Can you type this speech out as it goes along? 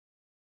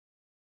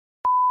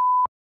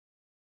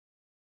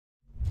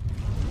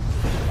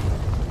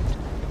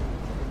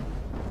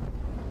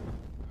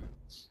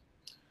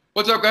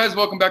What's up, guys?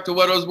 Welcome back to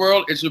Whetto's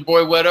World. It's your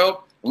boy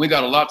Whetto, and we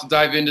got a lot to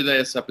dive into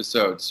this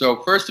episode.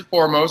 So first and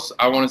foremost,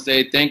 I want to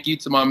say thank you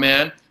to my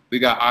man. We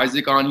got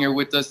Isaac on here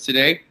with us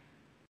today.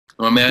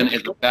 My man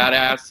is a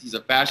badass. He's a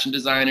fashion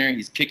designer.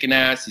 He's kicking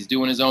ass. He's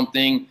doing his own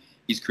thing.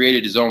 He's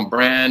created his own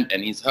brand,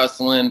 and he's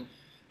hustling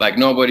like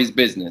nobody's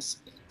business.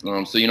 I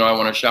want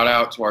to shout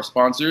out to our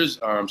sponsors.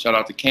 Shout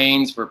out to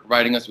Cane's for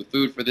providing us with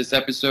food for this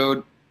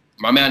episode.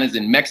 My man is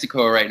in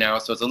Mexico right now,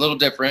 so it's a little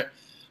different,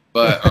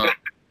 but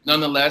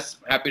nonetheless,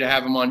 happy to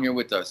have him on here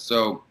with us.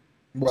 So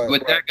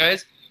with that,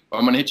 guys,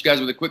 I'm going to hit you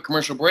guys with a quick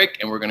commercial break,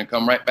 and we're going to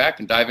come right back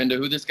and dive into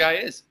who this guy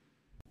is.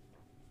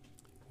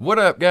 What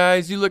up,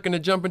 guys? You looking to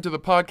jump into the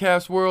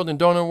podcast world and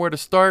don't know where to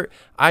start?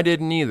 I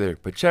didn't either,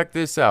 but check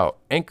this out.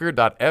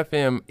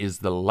 Anchor.fm is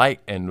the light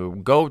and the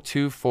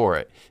go-to for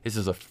it. This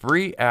is a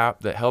free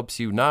app that helps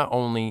you not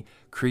only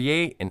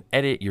create and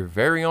edit your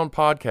very own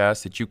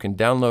podcast that you can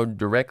download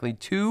directly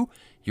to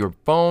your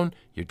phone,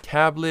 your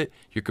tablet,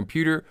 your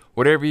computer,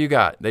 whatever you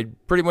got. They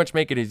pretty much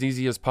make it as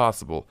easy as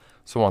possible.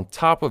 So on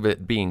top of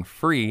it being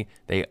free,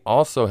 they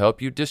also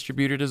help you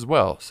distribute it as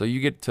well. So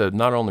you get to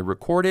not only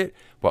record it,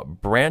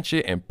 but branch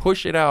it and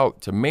push it out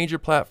to major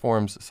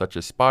platforms such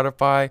as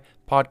Spotify,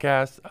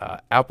 podcasts,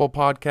 Apple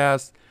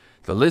Podcasts.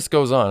 The list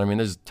goes on. I mean,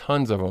 there's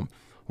tons of them.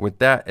 With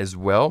that as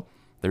well,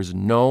 there's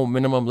no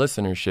minimum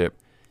listenership.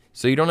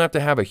 So you don't have to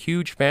have a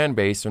huge fan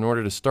base in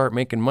order to start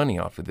making money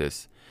off of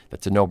this.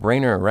 That's a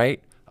no-brainer, right?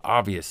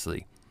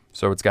 Obviously.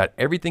 So it's got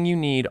everything you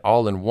need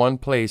all in one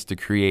place to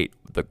create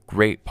the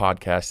great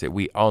podcast that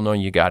we all know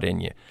you got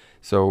in you.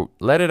 So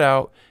let it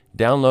out,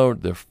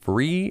 download the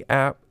free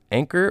app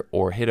Anchor,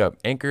 or hit up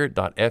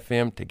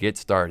anchor.fm to get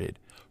started.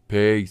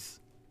 Peace.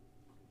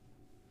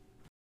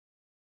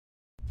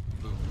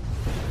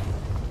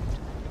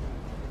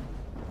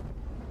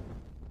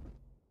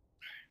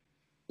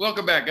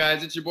 Welcome back,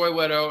 guys. It's your boy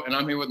Whetto, and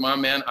I'm here with my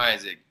man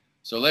Isaac.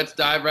 So let's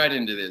dive right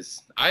into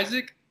this.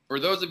 Isaac, for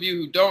those of you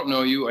who don't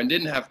know you and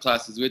didn't have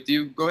classes with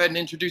you, go ahead and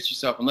introduce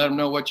yourself and let them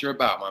know what you're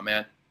about, my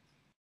man.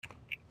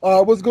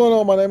 What's going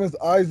on? My name is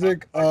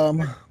Isaac,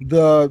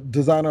 the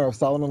designer of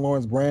Solomon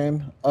Lawrence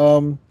brand.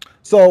 Me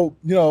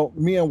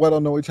and Whetto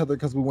know each other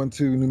because we went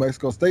to New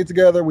Mexico State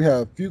together. We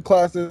have a few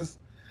classes.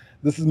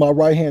 This is my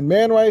right-hand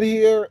man right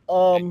here.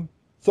 So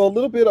a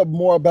little bit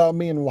more about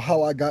me and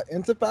how I got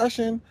into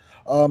fashion.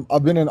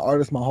 I've been an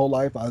artist my whole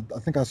life. I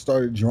think I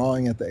started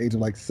drawing at the age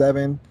of like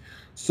 7.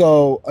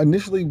 So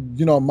initially,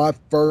 my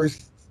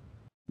first,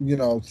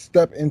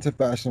 step into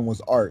fashion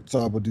was art. So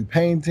I would do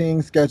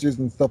painting, sketches,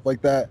 and stuff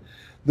like that.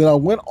 Then I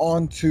went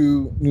on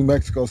to New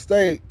Mexico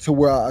State to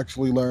where I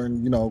actually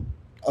learned,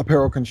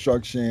 apparel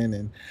construction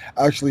and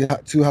actually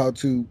how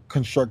to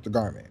construct a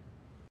garment.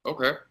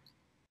 Okay.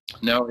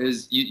 Now,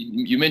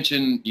 you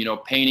mentioned,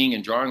 painting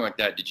and drawing like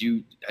that. Had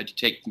you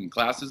taken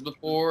classes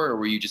before, or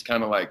were you just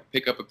kind of like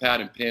pick up a pad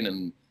and pen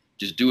and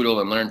just doodle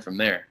and learn from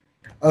there?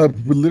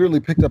 We literally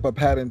picked up a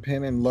pad and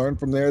pen and learned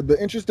from there.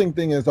 The interesting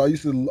thing is I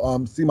used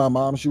to see my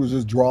mom. She would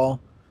just draw.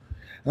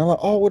 And I'm like,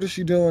 oh, what is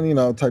she doing?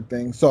 Type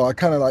thing. So I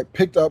kind of like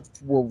picked up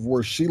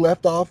where she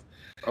left off.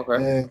 Okay.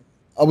 And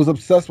I was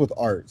obsessed with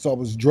art. So I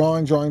was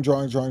drawing,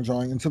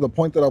 and to the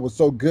point that I was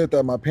so good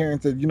that my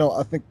parents said,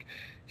 I think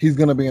he's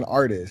going to be an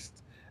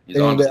artist.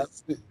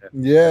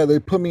 They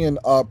put me in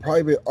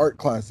private art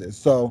classes.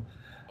 So,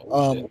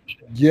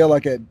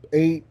 like at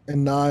 8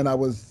 and 9, I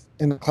was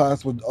in the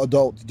class with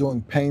adults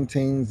doing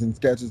paintings and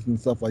sketches and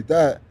stuff like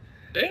that.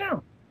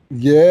 Damn.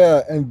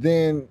 Yeah. And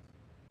then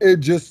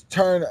it just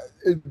turned,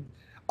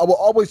 I will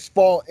always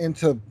fall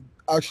into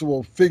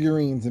actual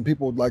figurines and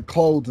people like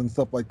clothes and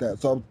stuff like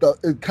that. So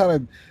it kind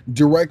of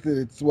directed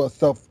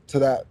itself to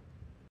that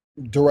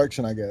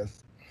direction, I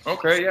guess.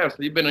 Okay, yeah. So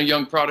you've been a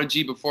young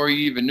prodigy before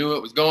you even knew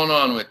what was going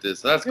on with this.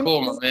 So that's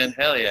cool, my man.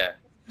 Hell yeah.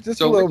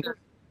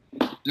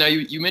 Now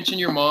you mentioned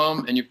your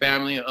mom and your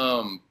family.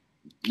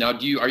 Now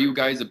are you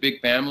guys a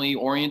big family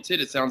oriented?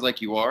 It sounds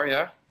like you are,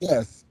 yeah?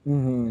 Yes.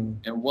 Mm-hmm.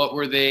 And what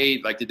were they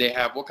like? Did they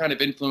have what kind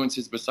of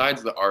influences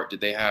besides the art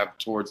did they have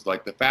towards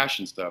like the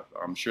fashion stuff?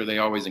 I'm sure they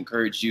always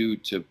encouraged you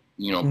to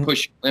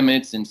push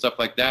limits and stuff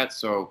like that.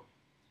 So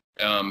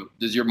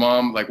does your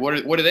mom like what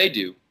do they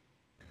do?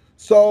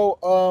 So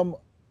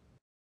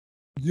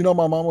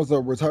my mom was a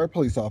retired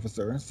police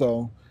officer,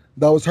 so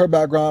that was her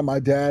background. My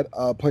dad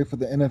played for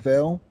the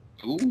NFL.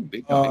 Ooh,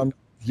 big time.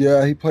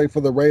 Yeah, he played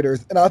for the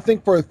Raiders, and I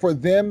think for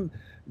them,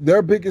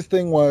 their biggest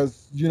thing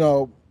was you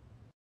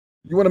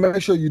want to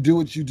make sure you do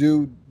what you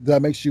do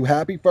that makes you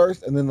happy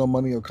first, and then the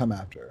money will come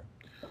after.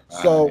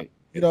 So,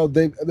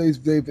 they've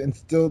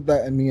instilled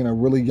that in me in a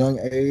really young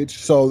age.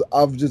 So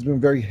I've just been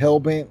very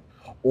hell-bent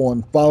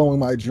on following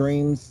my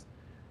dreams.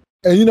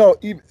 And,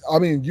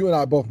 you and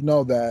I both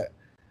know that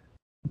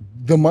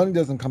the money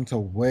doesn't come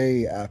till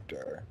way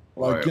after.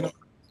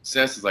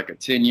 Success is like a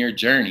 10-year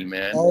journey,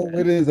 man. Oh,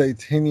 it is a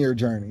 10-year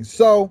journey.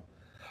 So,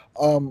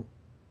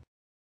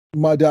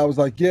 my dad was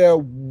like, yeah,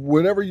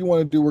 whatever you want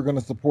to do, we're going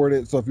to support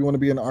it. So if you want to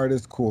be an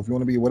artist, cool. If you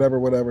want to be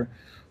whatever.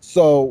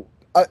 So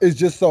it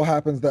just so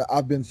happens that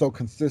I've been so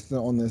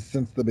consistent on this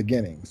since the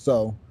beginning.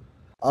 So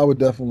I would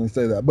definitely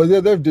say that. But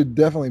they're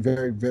definitely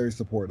very, very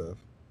supportive.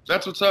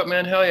 That's what's up,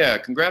 man. Hell yeah.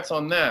 Congrats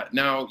on that.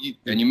 Now,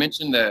 you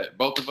mentioned that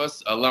both of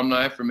us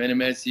alumni from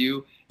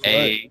NMSU.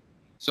 Right.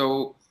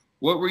 So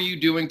what were you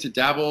doing to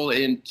dabble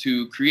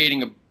into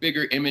creating a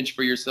bigger image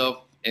for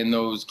yourself in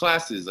those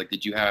classes? Like,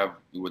 did you have,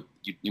 you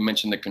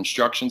mentioned the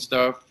construction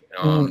stuff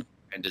and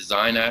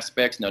design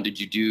aspects. Now, did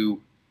you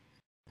do,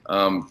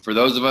 for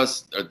those of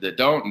us that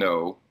don't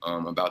know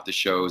about the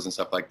shows and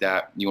stuff like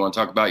that, you want to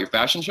talk about your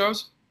fashion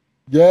shows?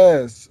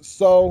 Yes.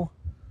 So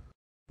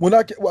when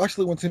I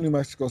actually went to New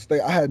Mexico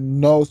State, I had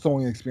no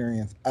sewing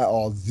experience at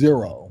all,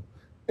 zero.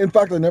 In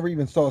fact, I never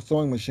even saw a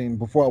sewing machine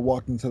before I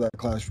walked into that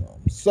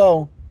classroom.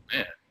 So,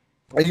 Man.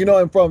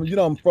 and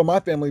from my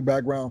family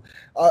background,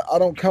 I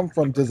don't come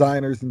from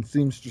designers and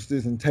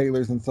seamstresses and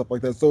tailors and stuff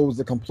like that. So it was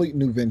a complete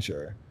new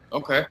venture.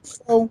 Okay.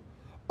 So,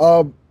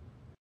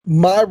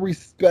 my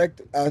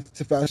respect as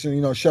to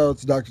fashion, shout out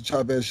to Dr.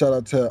 Chavez, shout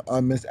out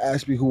to Miss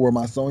Ashby, who were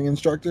my sewing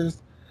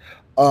instructors.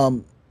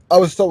 I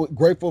was so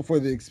grateful for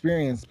the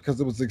experience because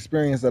it was an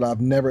experience that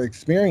I've never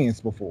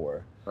experienced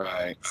before.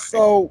 Right.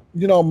 So,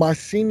 my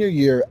senior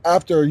year,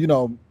 after,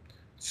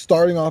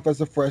 starting off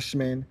as a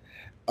freshman,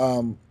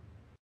 I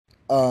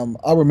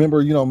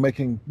remember,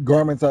 making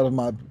garments out of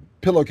my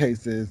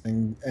pillowcases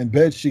and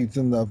bed sheets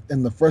in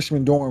the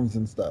freshman dorms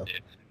and stuff.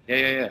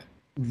 Yeah.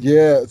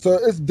 Yeah, so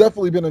it's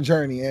definitely been a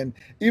journey. And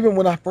even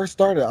when I first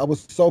started, I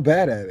was so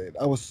bad at it.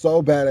 I was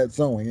so bad at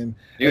sewing. And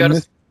you got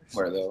to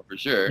somewhere though, for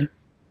sure.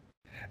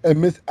 And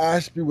Miss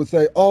Ashby would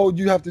say, "Oh,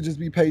 you have to just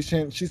be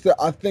patient." She said,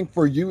 "I think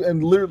for you,"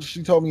 and literally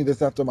she told me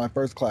this after my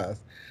first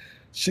class.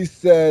 She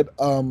said,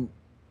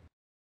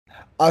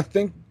 "I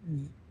think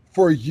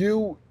for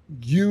you,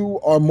 you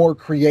are more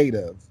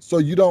creative, so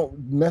you don't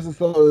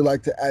necessarily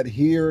like to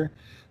adhere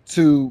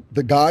to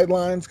the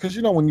guidelines because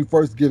when you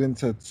first get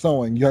into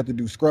sewing, you have to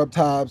do scrub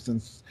tops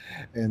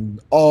and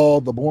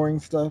all the boring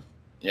stuff."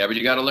 Yeah, but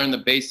you got to learn the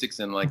basics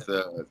and like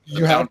the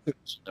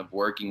foundation of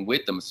working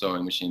with the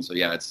sewing machine. So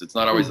yeah, it's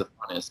not always the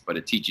funnest, but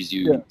it teaches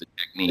you the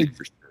technique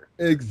for sure.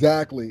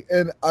 Exactly.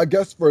 And I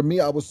guess for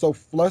me, I was so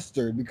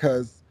flustered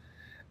because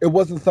it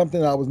wasn't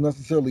something I was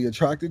necessarily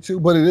attracted to,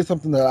 but it is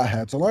something that I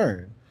had to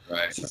learn.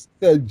 Right.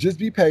 So just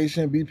be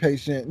patient, be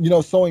patient.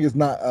 Sewing is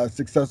not a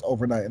success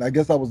overnight. And I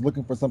guess I was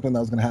looking for something that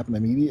was going to happen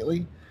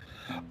immediately.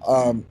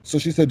 So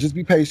she said, just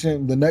be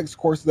patient. The next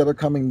courses that are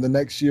coming the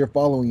next year,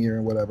 following year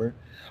and whatever,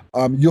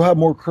 you'll have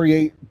more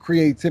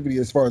creativity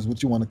as far as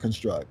what you want to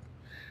construct.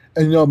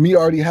 And, me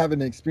already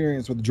having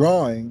experience with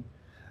drawing,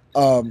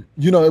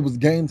 it was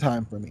game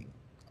time for me.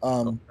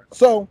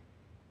 So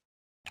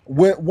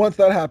once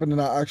that happened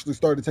and I actually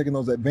started taking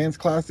those advanced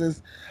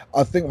classes,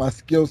 I think my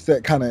skill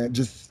set kind of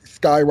just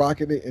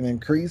skyrocketed and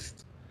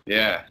increased.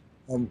 Yeah.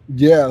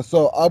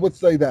 So I would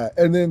say that.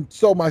 And then,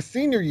 so my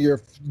senior year,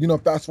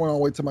 fast forward all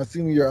the way to my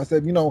senior year, I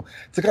said,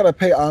 to kind of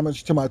pay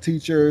homage to my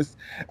teachers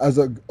as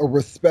a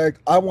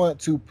respect, I want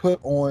to put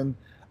on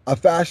a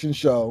fashion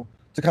show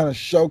to kind of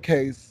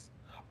showcase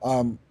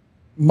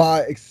my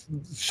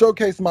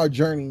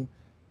journey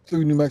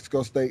through New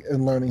Mexico State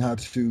and learning how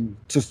to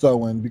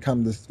sew and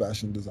become this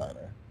fashion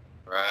designer.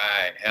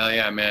 Right. Hell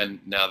yeah, man.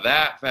 Now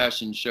that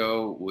fashion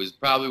show was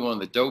probably one of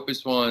the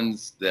dopest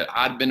ones that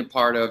I'd been a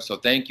part of. So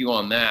thank you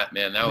on that,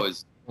 man. That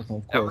was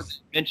an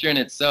adventure in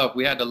itself.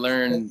 We had to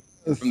learn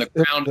from the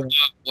ground up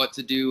what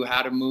to do,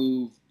 how to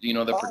move,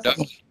 the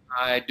production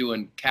side,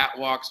 doing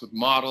catwalks with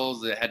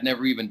models that had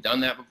never even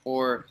done that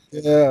before.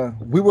 Yeah.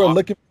 We were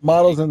looking for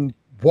models in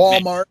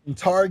Walmart and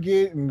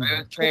Target and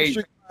street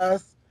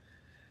class.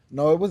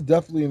 No, it was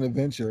definitely an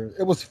adventure.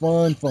 It was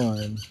fun.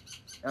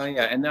 Oh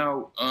yeah, and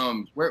now,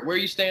 where are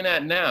you staying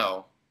at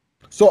now?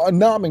 So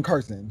now I'm in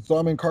Carson. So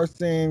I'm in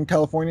Carson,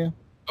 California.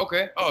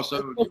 Okay. Oh,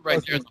 so you're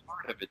right there in the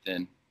heart of it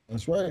then.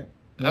 That's right.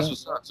 That's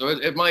what's up. So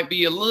it might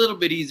be a little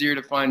bit easier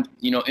to find,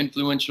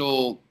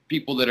 influential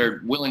people that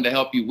are willing to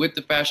help you with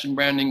the fashion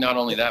branding. Not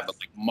only that, but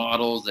like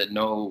models that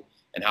know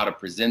and how to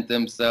present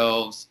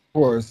themselves. Of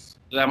course.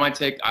 So that might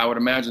I would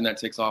imagine that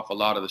takes off a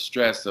lot of the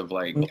stress of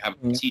like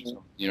having to teach them.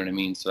 You know what I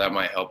mean? So that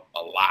might help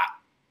a lot.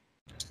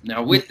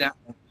 Now with that,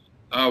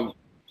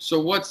 so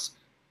what's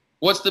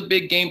the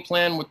big game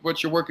plan with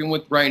what you're working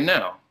with right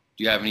now?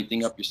 Do you have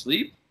anything up your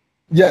sleeve?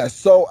 Yeah,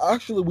 so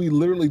actually we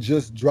literally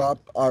just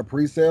dropped our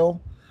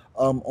pre-sale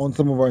on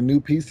some of our new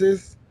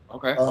pieces.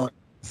 Okay.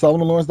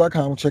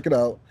 SolomonLawrence.com, check it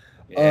out.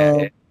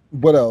 Yeah.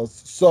 What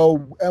else?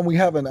 So, and we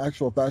have an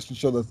actual fashion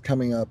show that's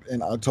coming up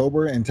in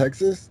October in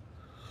Texas.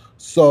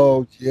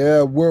 So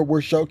yeah, we're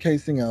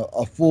showcasing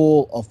a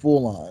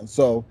full line.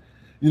 So,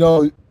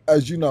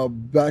 as you know,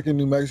 back in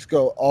New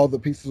Mexico, all the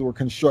pieces were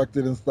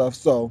constructed and stuff.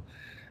 So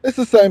it's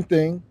the same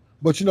thing,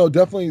 but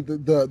definitely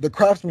the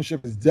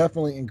craftsmanship has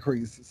definitely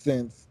increased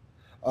since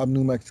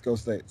New Mexico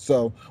State.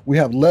 So we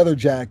have leather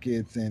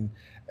jackets and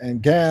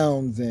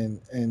gowns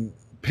and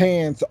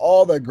pants,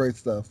 all that great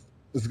stuff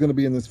is going to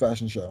be in this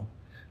fashion show.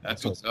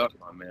 That's what's up,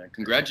 my man.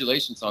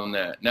 Congratulations on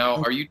that.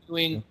 Now, are you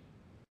doing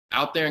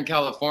out there in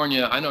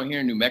California? I know here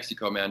in New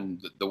Mexico,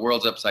 man, the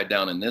world's upside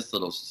down in this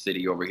little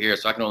city over here.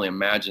 So I can only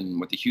imagine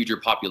with the huger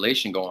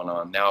population going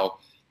on. Now,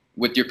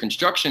 with your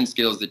construction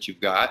skills that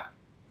you've got,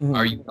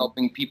 are you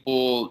helping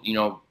people,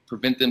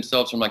 prevent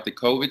themselves from like the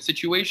COVID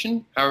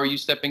situation? How are you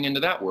stepping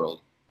into that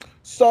world?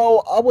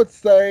 So I would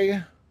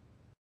say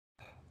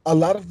a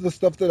lot of the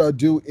stuff that I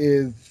do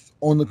is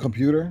on the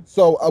computer.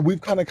 So we've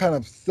kind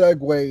of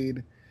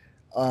segued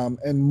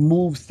and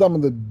moved some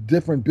of the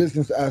different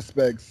business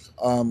aspects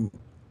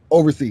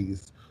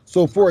overseas.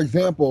 So for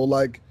example,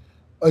 like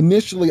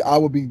initially I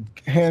would be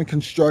hand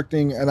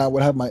constructing and I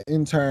would have my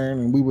intern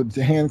and we would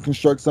hand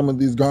construct some of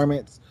these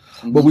garments,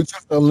 but we try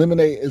to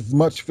eliminate as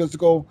much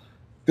physical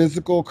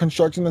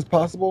construction as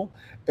possible.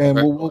 And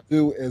what we'll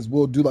do is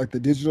we'll do like the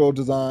digital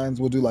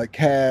designs, we'll do like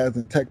CADs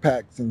and tech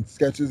packs and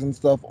sketches and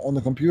stuff on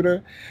the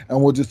computer,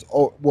 and we'll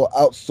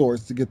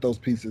outsource to get those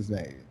pieces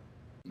made.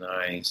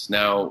 Nice.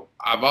 Now,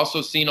 I've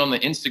also seen on the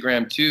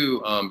Instagram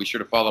too, be sure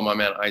to follow my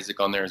man Issac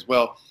on there as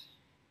well.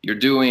 You're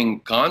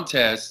doing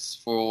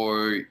contests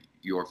for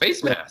your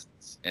face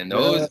masks, and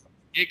those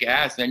kick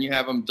ass. And you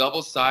have them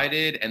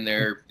double-sided, and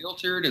they're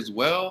filtered as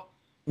well.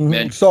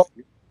 Man, talk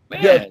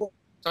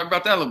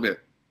about that a little bit.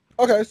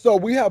 Okay, so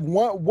we have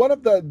one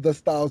of the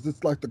styles.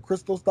 It's like the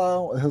crystal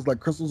style. It has like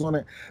crystals on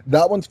it.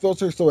 That one's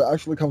filtered, so it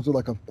actually comes with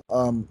like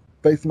a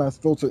face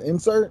mask filter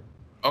insert.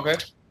 Okay.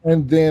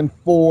 And then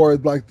for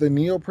like the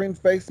neoprene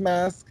face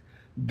mask,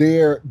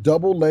 they're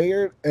double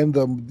layered, and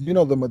the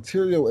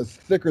material is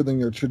thicker than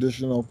your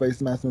traditional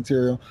face mask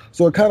material,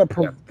 so it kind of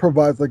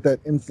provides like that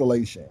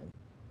insulation.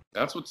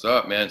 That's what's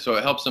up, man. So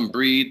it helps them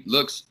breathe.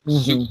 Looks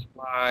super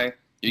fly.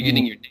 You're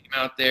getting your name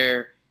out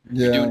there.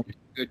 You're doing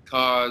a good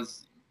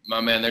cause. My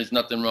man, there's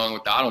nothing wrong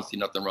with that. I don't see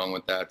nothing wrong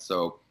with that.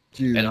 So,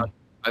 and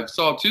I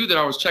saw too that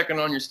I was checking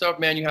on your stuff,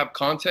 man. You have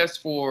contests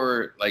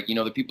for like,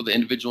 the people, the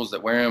individuals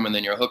that wear them, and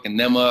then you're hooking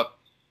them up,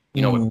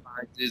 with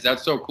prizes.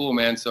 That's so cool,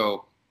 man.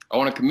 So I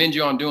want to commend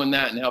you on doing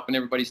that and helping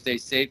everybody stay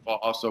safe while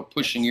also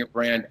pushing your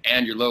brand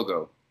and your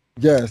logo.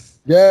 Yes.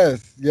 There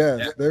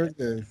it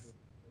is.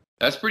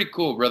 That's pretty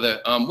cool, brother.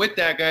 With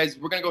that, guys,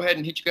 we're going to go ahead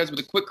and hit you guys with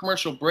a quick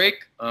commercial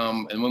break.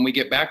 And when we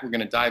get back, we're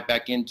going to dive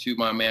back into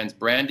my man's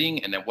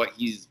branding and then what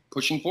he's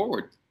pushing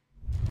forward.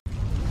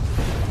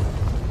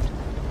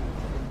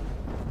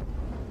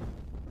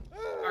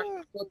 All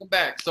right, welcome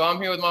back. So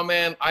I'm here with my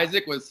man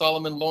Issac with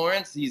Solomon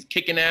Lawrence. He's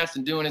kicking ass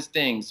and doing his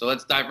thing. So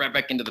let's dive right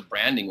back into the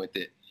branding with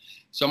it.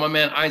 So my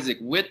man Issac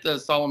with the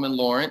Solomon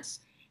Lawrence.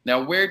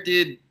 Now, where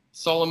did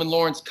Solomon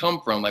Lawrence come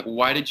from? Like,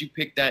 why did you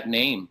pick that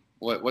name?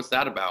 What's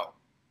that about?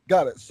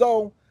 Got it.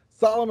 So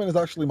Solomon is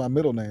actually my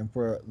middle name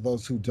for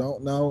those who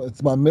don't know.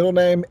 It's my middle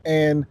name,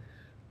 and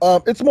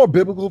it's more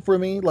biblical for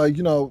me. Like,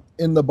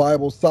 in the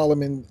Bible,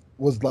 Solomon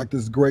was like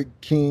this great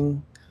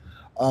king.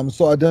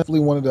 So I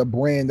definitely wanted a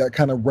brand that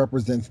kind of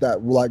represents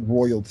that, like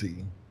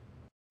royalty.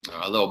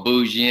 A little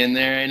bougie in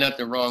there. Ain't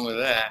nothing wrong with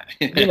that.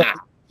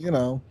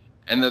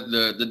 And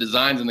the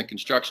designs and the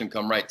construction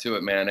come right to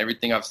it, man.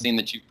 Everything I've seen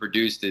that you've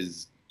produced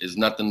is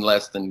nothing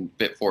less than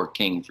fit for a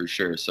king for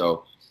sure.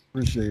 So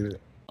appreciate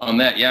it. On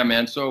that, yeah,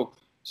 man. So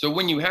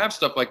when you have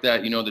stuff like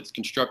that, that's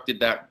constructed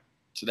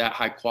to that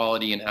high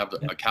quality and have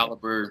a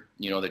caliber,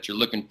 that you're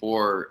looking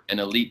for an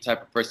elite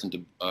type of person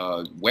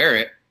to wear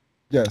it.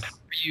 Yes.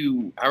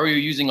 How are you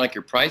using like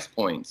your price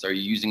points? Are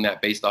you using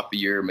that based off of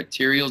your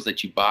materials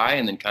that you buy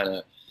and then kind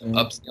of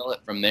upscale it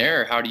from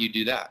there? Or how do you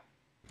do that?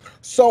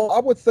 So I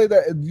would say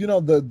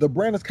that, the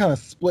brand is kind of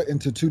split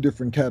into two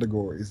different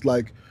categories.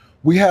 Like,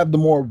 we have the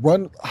more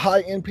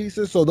high-end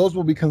pieces, so those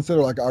will be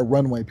considered like our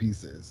runway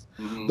pieces.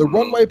 The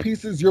runway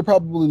pieces, you're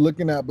probably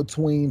looking at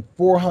between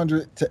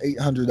 $400 to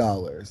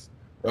 $800,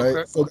 right?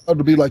 Okay. So that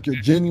would be like your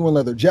genuine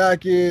leather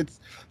jackets,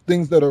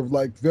 things that are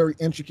like very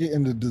intricate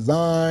in the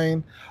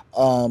design,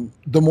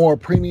 the more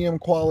premium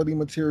quality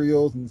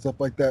materials and stuff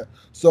like that.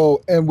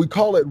 So, and we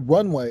call it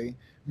runway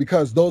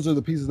because those are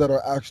the pieces that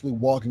are actually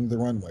walking the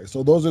runway.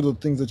 So those are the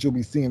things that you'll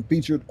be seeing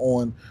featured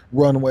on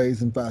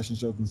runways and fashion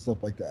shows and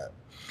stuff like that.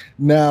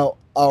 Now,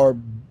 our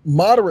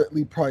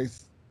moderately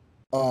priced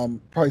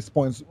price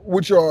points,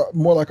 which are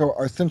more like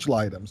our essential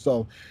items,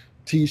 so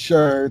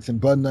t-shirts and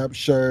button-up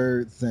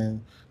shirts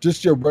and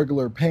just your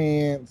regular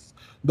pants,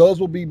 those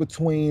will be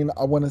between,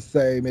 I want to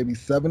say, maybe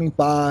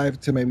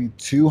 $75 to maybe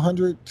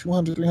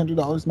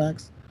 $300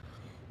 max.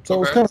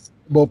 So it's kind of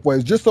both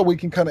ways, just so we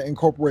can kind of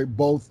incorporate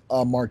both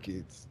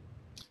markets.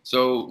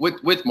 So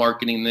with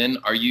marketing, then,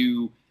 are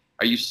you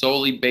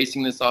solely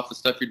basing this off of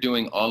stuff you're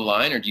doing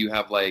online, or do you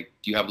have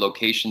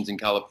locations in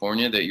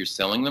California that you're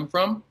selling them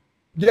from?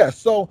 Yeah,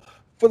 so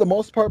for the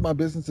most part, my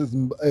business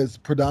is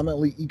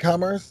predominantly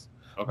e-commerce.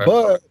 Okay.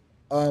 But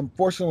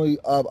fortunately,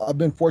 I've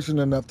been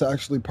fortunate enough to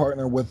actually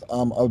partner with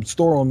a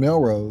store on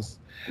Melrose,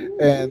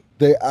 and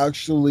they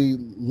actually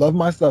love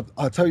my stuff.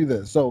 I'll tell you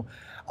this. So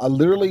I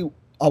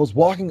was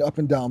walking up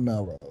and down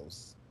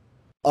Melrose.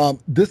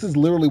 This is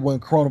literally when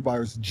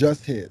coronavirus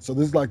just hit. So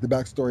this is like the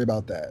backstory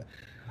about that.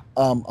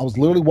 I was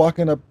literally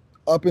walking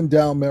up and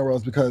down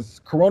Melrose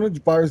because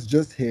coronavirus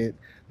just hit.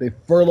 They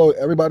furloughed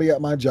everybody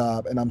at my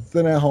job, and I'm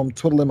sitting at home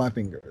twiddling my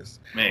fingers.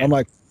 Man. I'm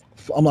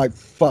like,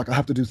 fuck, I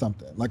have to do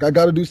something. Like, I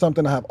got to do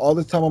something. I have all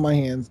this time on my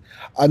hands.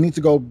 I need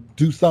to go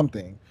do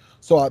something.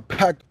 So I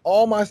packed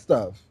all my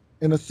stuff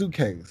in a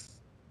suitcase,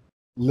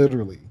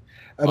 literally,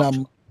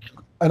 and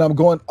I'm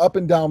going up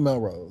and down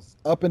Melrose,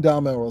 up and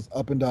down Melrose,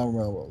 up and down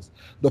Melrose.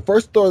 The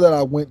first store that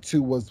I went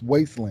to was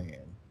Wasteland.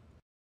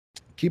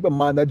 Keep in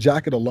mind that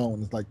jacket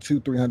alone is like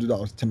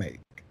 $200-300 to make,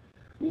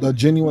 the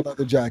genuine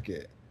leather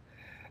jacket.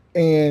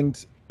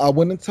 And I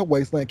went into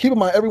Wasteland. Keep in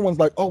mind, everyone's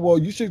like, "Oh, well,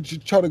 you should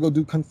try to go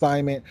do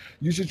consignment.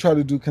 You should try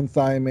to do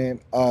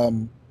consignment.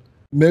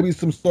 Maybe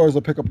some stores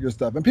will pick up your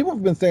stuff." And people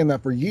have been saying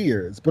that for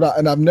years, but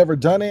I've never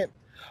done it.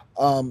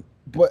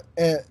 But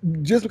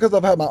just because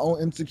I've had my own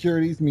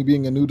insecurities, me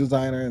being a new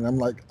designer, and I'm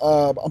like,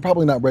 I'm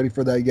probably not ready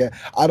for that yet.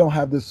 I don't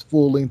have this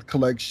full length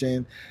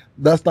collection.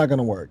 That's not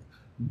gonna work.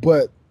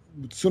 But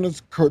as soon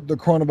as the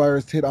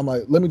coronavirus hit, I'm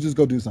like, let me just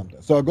go do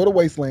something. So I go to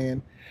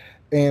Wasteland.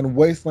 And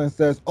Wasteland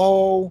says,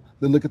 "Oh,"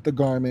 they look at the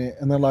garment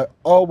and they're like,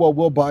 "Oh, well,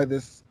 we'll buy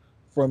this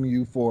from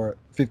you for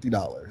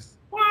 $50.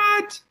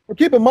 What? But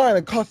keep in mind,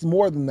 it costs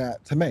more than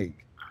that to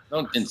make.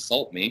 Don't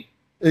insult me.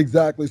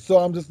 Exactly. So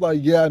I'm just like,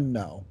 yeah,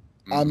 no,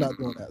 I'm not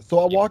doing that. So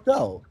I walked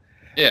out.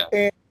 Yeah.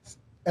 And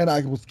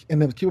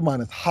then keep in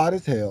mind, it's hot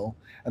as hell.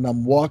 And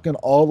I'm walking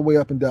all the way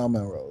up and down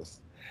Melrose.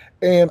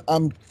 And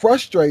I'm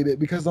frustrated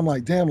because I'm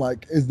like, damn,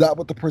 like, is that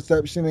what the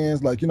perception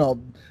is? Like,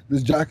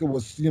 this jacket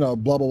was, blah,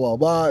 blah, blah,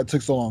 blah. It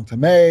took so long to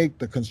make,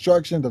 the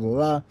construction, da, da,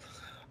 da.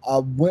 I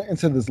went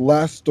into this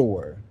last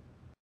store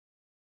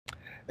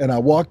and I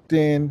walked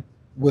in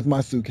with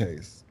my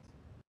suitcase.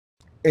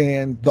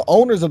 And the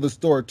owners of the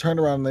store turned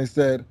around and they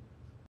said,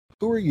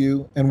 "Who are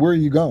you and where are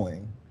you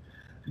going?"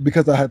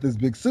 Because I had this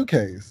big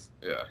suitcase.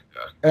 Yeah.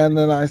 And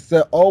then I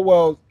said, "Oh,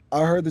 well,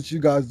 I heard that you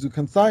guys do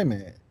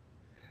consignment."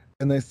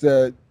 And they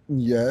said,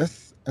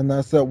 "Yes." And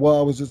I said, "Well,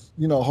 I was just,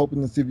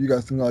 hoping to see if you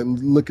guys can like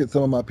look at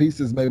some of my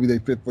pieces. Maybe they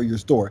fit for your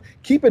store."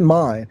 Keep in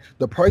mind,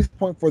 the price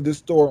point for this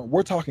store,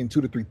 we're talking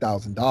 $2,000 to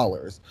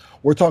 $3,000.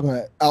 We're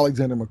talking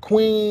Alexander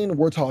McQueen.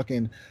 We're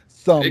talking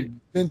some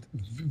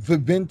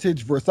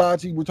vintage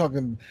Versace. We're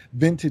talking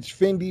vintage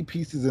Fendi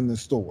pieces in the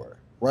store,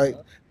 right?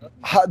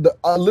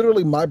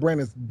 Literally, my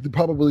brand is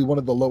probably one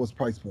of the lowest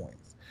price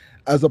points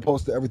as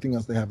opposed to everything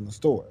else they have in the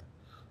store.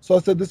 So I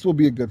said, this will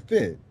be a good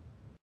fit.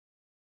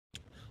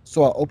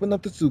 So I opened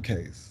up the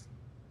suitcase,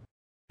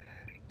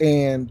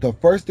 and the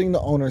first thing the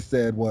owner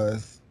said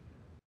was,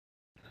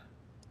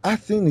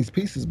 "I've seen these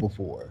pieces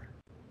before."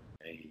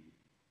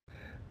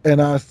 And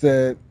I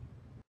said,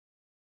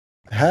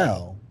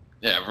 "How?"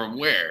 Yeah, from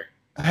where?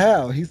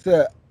 "How?" He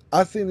said,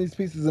 "I've seen these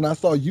pieces and I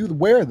saw you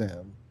wear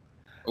them.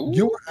 Ooh.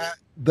 You were at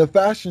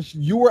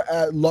you were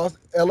at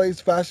LA's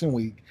Fashion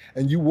Week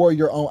and you wore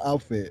your own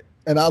outfit."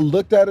 And I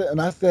looked at it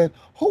and I said,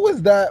 "Who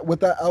is that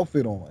with that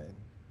outfit on?"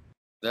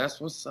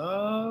 That's what's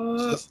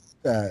up.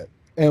 That.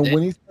 And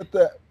when he said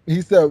that,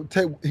 he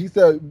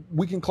said,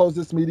 "We can close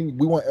this meeting.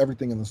 We want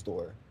everything in the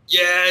store."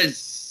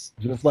 Yes.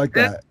 Just like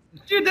that.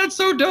 Dude, that's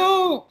so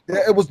dope.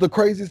 Yeah, it was the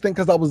craziest thing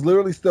because I was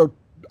literally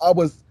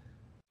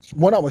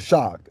one, I was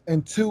shocked.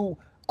 And two,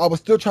 I was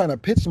still trying to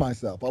pitch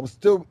myself. I was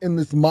still in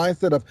this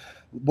mindset of,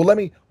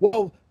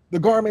 the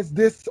garments,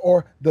 this,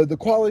 or the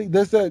quality,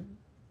 they said,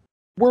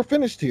 "We're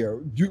finished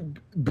here. You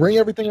bring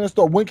everything in the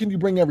store. When can you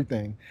bring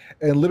everything?"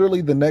 And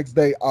literally the next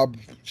day, I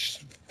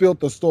filled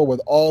the store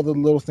with all the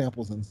little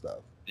samples and stuff.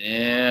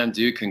 Damn,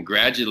 dude,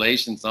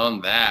 congratulations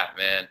on that,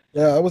 man.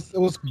 Yeah, it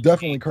was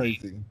definitely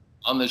crazy.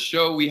 On the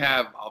show, we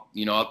have,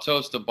 I'll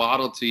toast a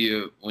bottle to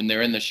you when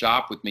they're in the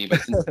shop with me,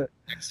 but since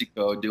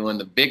Mexico doing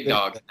the big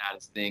dog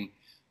status thing,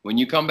 when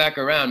you come back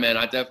around, man,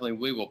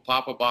 we will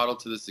pop a bottle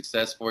to the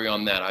success for you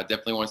on that. I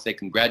definitely want to say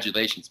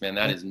congratulations, man.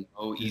 That is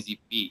no easy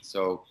feat.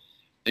 So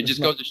it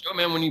just goes to show,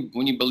 man,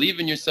 when you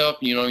believe in yourself,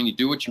 and you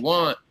do what you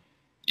want,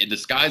 the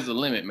sky's the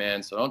limit,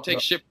 man. So don't take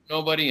shit from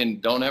nobody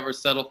and don't ever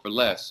settle for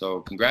less.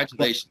 So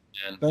congratulations,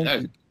 man.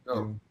 Thank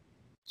you.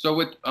 So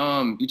with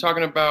you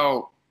talking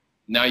about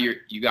now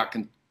you got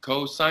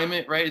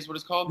co-assignment, right? Is what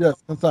it's called? Yes,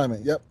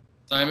 consignment. Yep.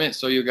 Consignment.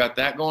 So you got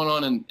that going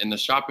on in the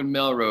shop in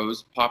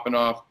Melrose, popping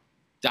off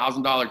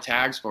 $1,000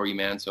 tags for you,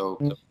 man. So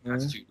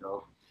that's too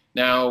dope.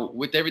 Now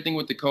with everything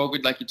with the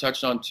COVID, like you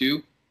touched on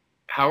too,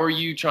 how are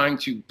you trying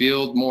to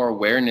build more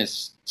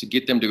awareness to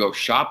get them to go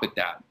shop at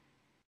that?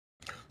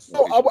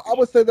 So I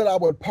would say that I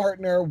would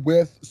partner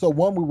with. So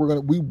one,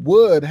 we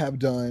would have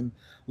done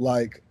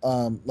like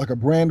a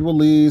brand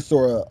release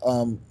or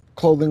a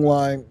clothing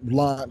line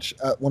launch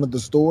at one of the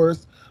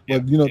stores,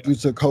 but due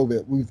to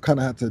COVID, we've kind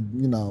of had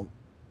to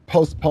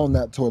postpone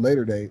that to a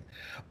later date.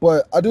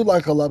 But I do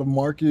like a lot of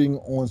marketing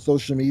on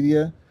social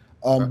media,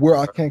 where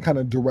I can kind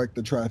of direct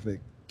the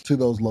traffic to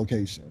those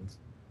locations.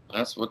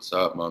 That's what's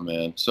up, my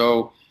man.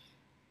 So,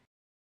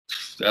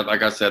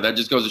 like I said, that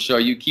just goes to show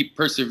you keep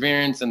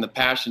perseverance and the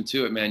passion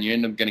to it, man. You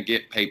end up going to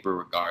get paper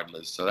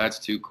regardless. So that's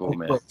too cool,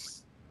 man.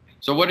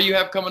 So what do you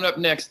have coming up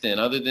next then?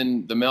 Other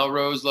than the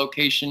Melrose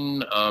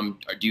location,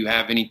 do you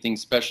have anything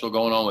special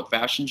going on with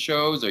fashion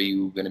shows? Are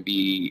you going to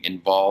be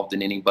involved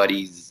in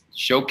anybody's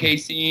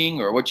showcasing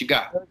or what you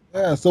got?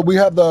 Yeah, so we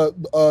have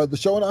the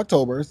show in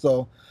October.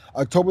 So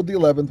October the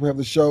 11th, we have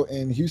the show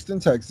in Houston,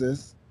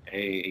 Texas.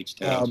 Hey,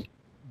 H-Town.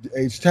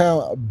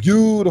 H-Town,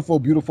 beautiful,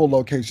 beautiful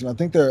location. I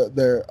think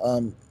they're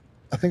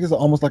I think it's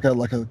almost like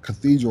a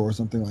cathedral or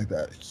something like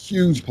that.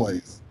 Huge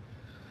place.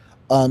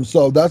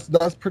 So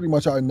that's pretty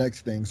much our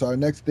next thing. So our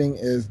next thing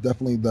is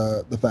definitely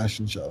the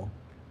fashion show.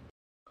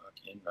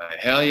 Okay, right.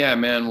 Hell yeah,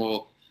 man.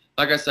 Well,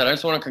 like I said, I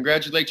just want to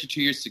congratulate you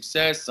to your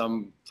success.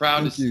 I'm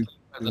proud to see you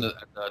as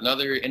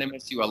another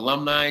NMSU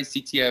alumni,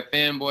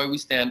 CTFM. Boy, we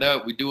stand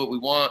up. We do what we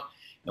want,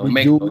 and we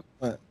make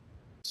it.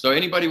 So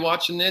anybody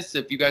watching this,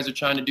 if you guys are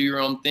trying to do your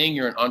own thing,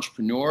 you're an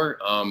entrepreneur,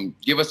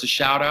 give us a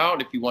shout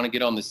out. If you want to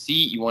get on the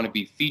seat, you want to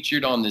be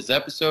featured on these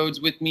episodes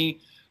with me,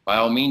 by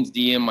all means,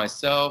 DM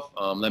myself.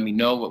 Let me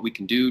know what we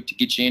can do to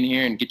get you in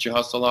here and get your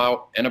hustle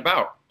out and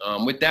about.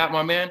 With that,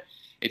 my man,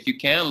 if you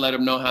can, let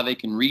them know how they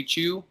can reach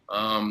you,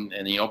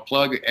 and, you know,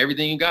 plug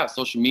everything you got,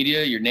 social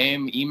media, your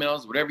name,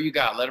 emails, whatever you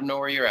got. Let them know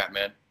where you're at,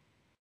 man.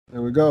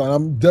 There we go. And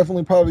I'm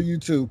definitely proud of you,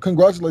 too.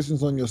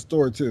 Congratulations on your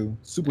store, too.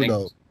 Super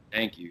dope.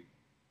 Thank you.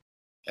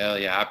 Hell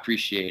yeah, I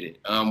appreciate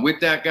it. With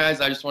that,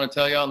 guys, I just want to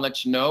tell y'all and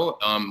let you know,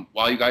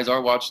 while you guys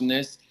are watching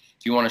this,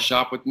 if you want to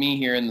shop with me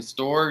here in the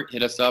store,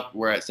 hit us up.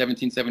 We're at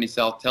 1770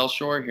 South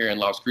Telshore here in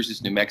Las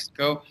Cruces, New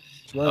Mexico.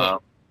 That's right.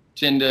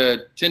 10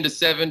 to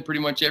 7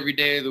 pretty much every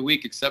day of the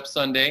week except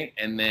Sunday.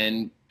 And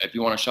then if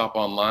you want to shop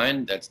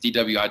online, that's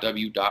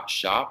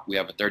dwiw.shop. We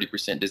have a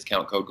 30%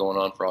 discount code going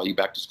on for all you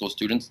back to school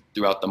students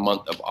throughout the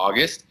month of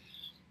August.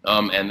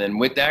 And then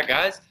with that,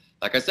 guys,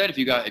 like I said, if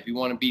you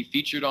want to be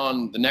featured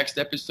on the next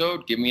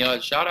episode, give me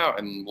a shout out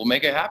and we'll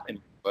make it happen.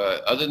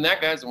 But other than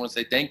that, guys, I want to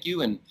say thank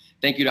you, and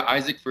thank you to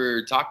Isaac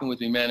for talking with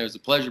me, man. It was a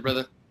pleasure,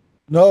 brother.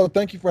 No,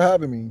 thank you for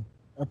having me.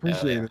 I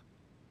appreciate it.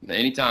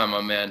 Anytime,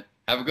 my man.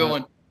 Have a good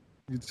one.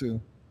 You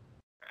too.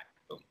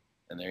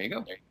 And there you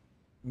go.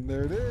 And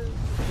there it is.